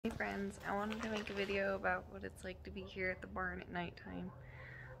friends. I wanted to make a video about what it's like to be here at the barn at nighttime.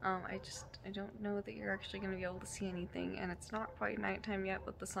 I don't know that you're actually going to be able to see anything, and it's not quite nighttime yet,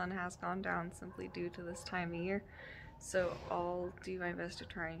 but the sun has gone down simply due to this time of year. So I'll do my best to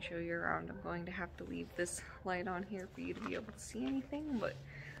try and show you around. I'm going to have to leave this light on here for you to be able to see anything, but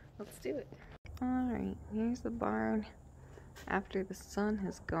let's do it. Alright, here's the barn after the sun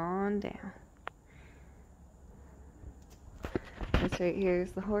has gone down. This right here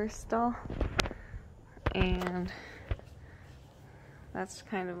is the horse stall, and that's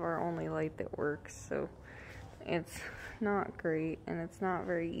kind of our only light that works, so it's not great, and it's not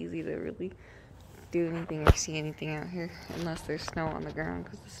very easy to really do anything or see anything out here unless there's snow on the ground,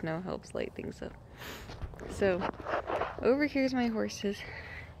 because the snow helps light things up. So over here's my horses,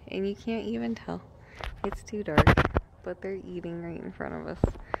 and you can't even tell. It's too dark, but they're eating right in front of us.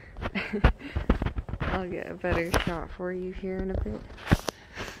 I'll get a better shot for you here in a bit.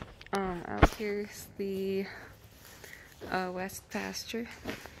 Out here's the west pasture,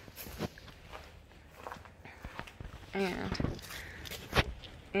 and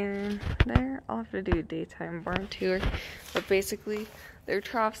there I'll have to do a daytime barn tour, but basically there are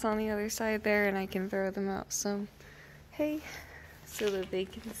troughs on the other side there, and I can throw them out some hay so that they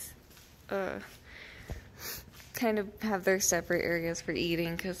can kind of have their separate areas for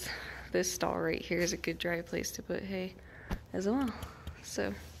eating, because this stall right here is a good dry place to put hay as well.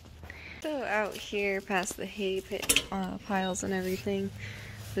 So out here past the hay pit piles and everything,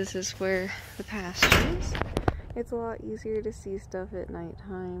 this is where the pasture is. It's a lot easier to see stuff at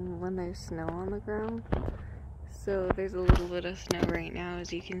nighttime when there's snow on the ground. So there's a little bit of snow right now,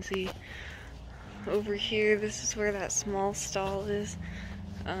 as you can see. Over here, this is where that small stall is.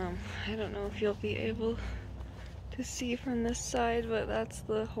 I don't know if you'll be able to see from this side, but that's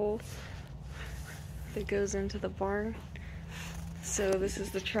the hole that goes into the barn. So this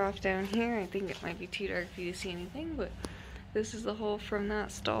is the trough down here. I think it might be too dark for you to see anything, but this is the hole from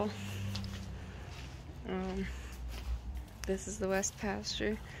that stall. This is the west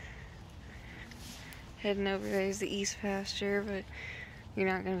pasture. Heading over there is the east pasture, but you're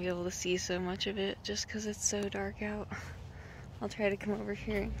not going to be able to see so much of it just because it's so dark out. I'll try to come over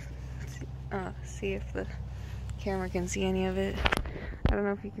here and see if the camera can see any of it. I don't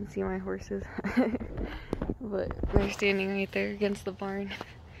know if you can see my horses, but they're standing right there against the barn.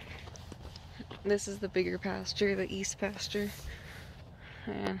 This is the bigger pasture, the east pasture,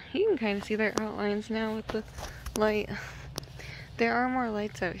 and you can kind of see their outlines now with the light. There are more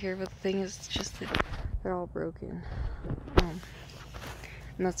lights out here, but the thing is just that they're all broken, and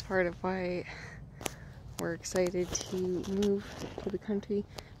that's part of why we're excited to move to the country,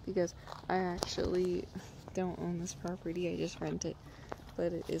 because I actually don't own this property, I just rent it,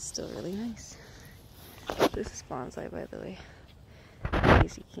 but it is still really nice. This is bonsai, by the way, in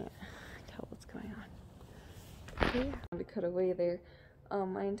case you can't tell what's going on. Okay, I want to cut away there.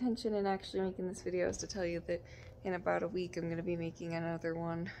 My intention in actually making this video is to tell you that in about a week I'm going to be making another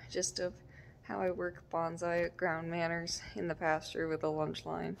one just of how I work bonsai ground manners in the pasture with a lunch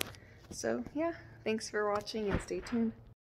line. So yeah, thanks for watching and stay tuned.